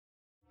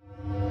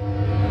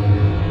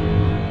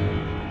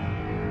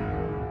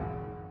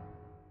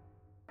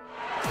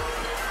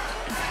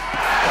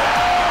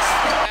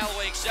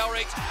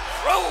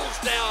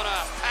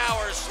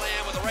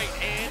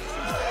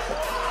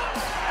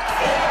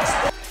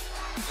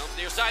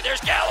side.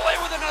 There's Galloway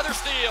with another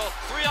steal.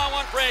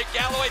 3-on-1 break.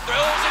 Galloway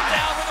throws it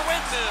down with a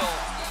windmill.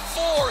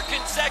 4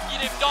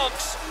 consecutive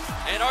dunks.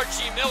 And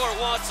Archie Miller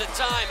wants a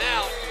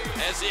timeout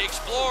as the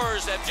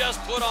Explorers have just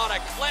put on a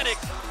clinic.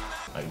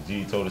 Like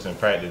G told us in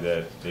practice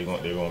that they're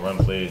gonna run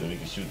plays and we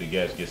can shoot the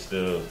gaps, get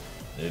steals.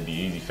 It'd be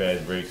easy,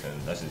 fast breaks,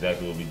 and that's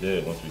exactly what we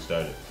did once we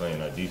started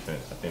playing our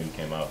defense. I think we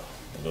came out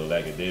a little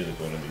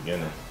lackadaisical in the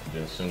beginning, and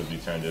then as soon as we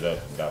turned it up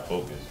and got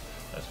focused,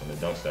 that's when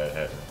the dunks started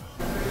happening.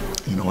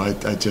 You know,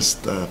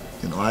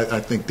 I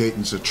think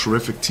Dayton's a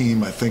terrific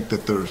team. I think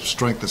that their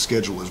strength of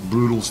schedule is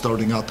brutal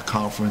starting out the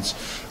conference.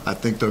 I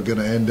think they're going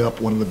to end up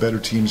one of the better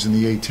teams in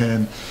the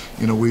A-10.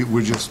 You know,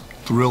 we're just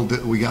thrilled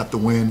that we got the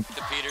win.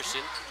 To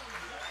Peterson.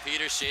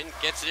 Peterson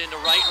gets it into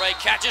right,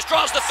 catches,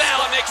 draws the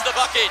foul, and makes the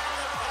bucket.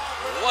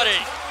 What a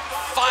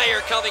fire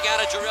coming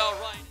out of Jarrell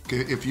Wright.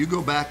 If you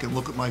go back and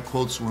look at my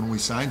quotes when we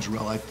signed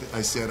Jarrell,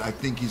 I said I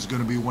think he's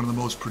going to be one of the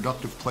most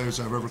productive players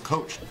I've ever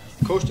coached.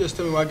 Coach just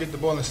told me when I get the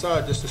ball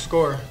inside just to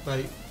score,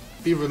 like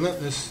be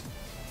relentless.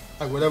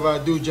 Like whatever I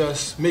do,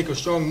 just make a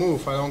strong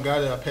move. If I don't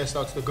got it, I pass it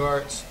out to the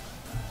guards,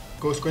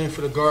 go screen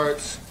for the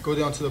guards, go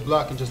down to the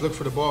block and just look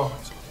for the ball.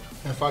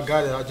 And if I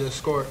got it, I just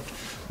score it.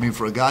 I mean,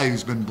 for a guy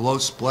who's been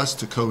blessed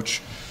to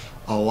coach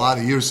a lot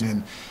of years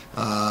in,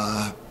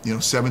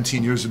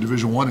 17 years of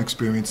Division I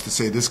experience, to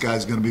say this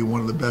guy's going to be one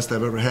of the best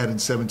I've ever had in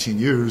 17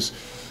 years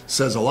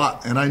says a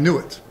lot, and I knew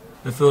it.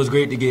 It feels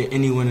great to get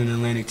any win in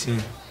Atlantic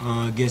 10.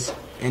 Against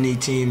any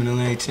team in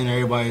Atlantic 10,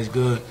 everybody is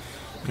good.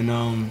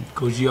 And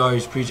Coach G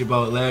always preached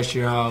about last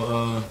year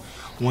how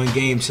one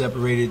game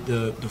separated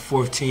the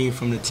 4th team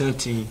from the 10th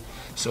team.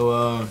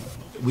 So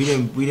we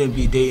didn't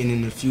beat Dayton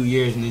in a few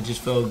years, and it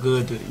just felt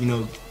good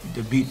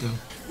to beat them.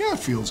 Yeah, it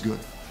feels good.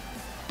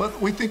 But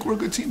we think we're a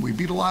good team. We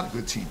beat a lot of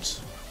good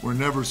teams. We're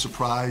never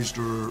surprised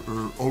or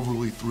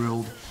overly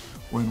thrilled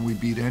when we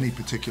beat any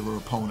particular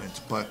opponent.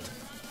 But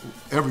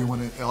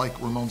everyone, like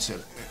Ramon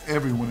said,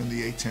 everyone in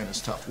the A-10 is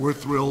tough. We're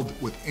thrilled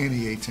with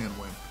any A-10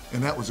 win.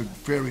 And that was a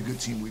very good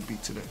team we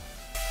beat today.